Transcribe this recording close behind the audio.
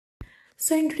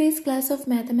So in today's class of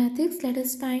mathematics, let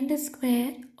us find the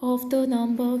square of the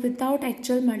number without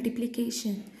actual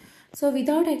multiplication. So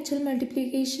without actual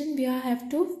multiplication, we have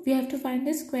to find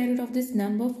the square root of this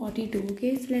number 42.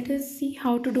 Okay, so let us see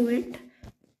how to do it.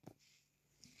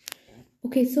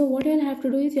 Okay, so what you'll have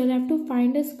to do is you'll have to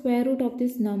find the square root of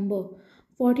this number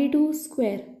 42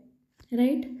 square,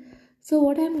 right? So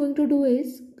what I'm going to do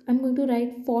is I'm going to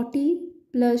write 40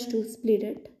 plus 2, split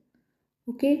it,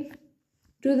 okay,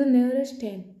 to the nearest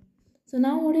 10. So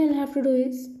now what I'll have to do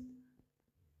is,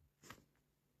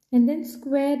 and then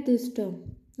square this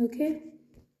term, okay.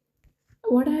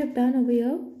 What I have done over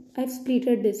here, I've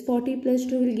splitted this. 40 plus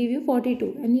 2 will give you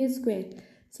 42 and here square.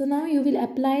 So now you will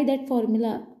apply that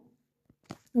formula,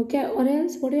 okay, or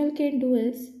else what you all can do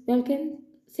is you all can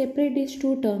separate these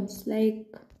two terms. Like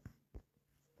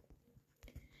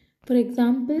for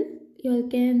example, you all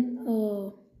can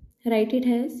write it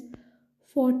as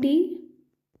 40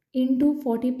 into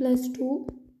 40 plus 2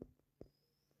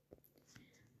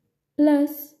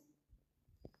 plus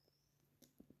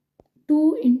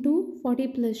 2 into 40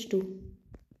 plus 2.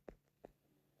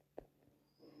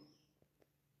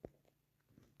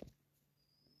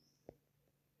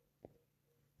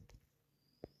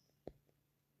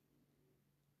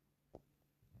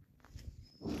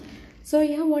 So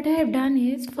here what I have done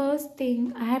is, first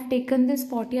thing, I have taken this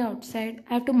 40 outside.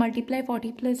 I have to multiply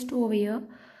 40 plus 2 over here.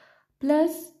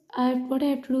 Plus what I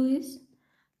have to do is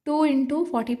 2 into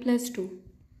 40 plus 2.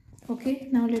 Okay,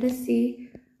 now let us see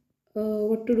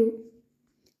what to do.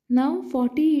 Now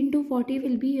 40 into 40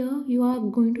 will be here. You are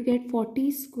going to get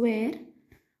 40 square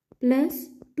plus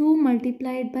 2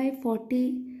 multiplied by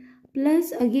 40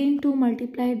 plus again 2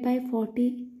 multiplied by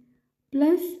 40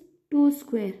 plus 2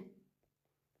 square.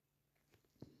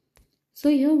 So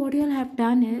here what you all have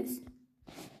done is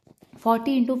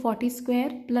 40 into 40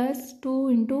 square plus 2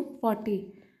 into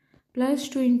 40 plus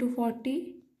 2 into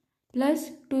 40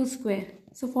 plus 2 square.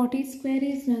 So 40 square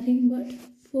is nothing but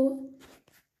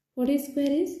 40 square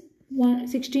is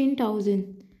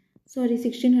 16,000. Sorry,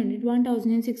 1600.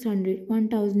 1600.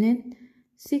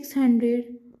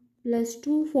 1600 plus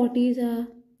 2 40s are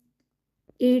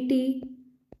 80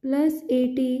 plus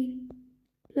 80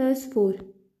 plus 4.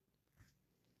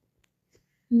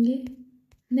 Okay.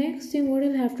 Next thing what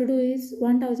you'll have to do is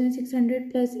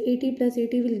 1600 plus 80 plus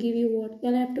 80 will give you what?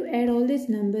 You'll have to add all these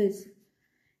numbers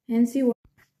and see what.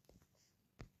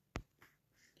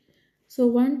 So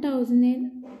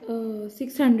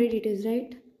 1600 it is,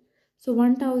 right? So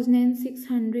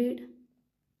 1600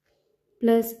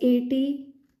 plus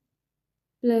 80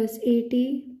 plus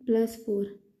 80 plus 4.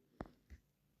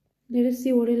 Let us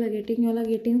see what you are getting. You are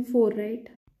getting 4, right?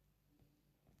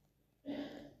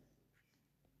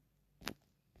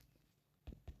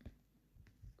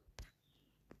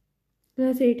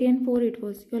 Plus 80 and 4 it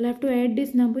was. You will have to add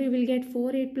this number. You will get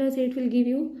 4. 8 plus 8 will give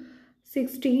you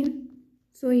 16.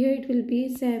 So here it will be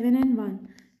 7 and 1.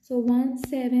 So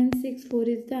 1764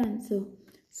 is the answer.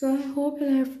 So I hope you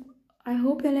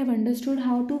have understood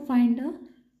how to find the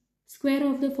square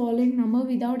of the following number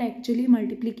without actually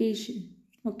multiplication.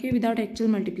 Okay, without actual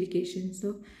multiplication.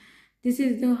 So this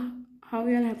is the how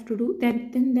you all have to do.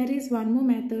 Then there is one more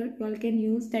method you all can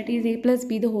use, that is a plus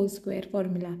b the whole square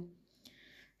formula.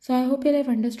 So I hope you have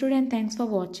understood, and thanks for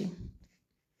watching.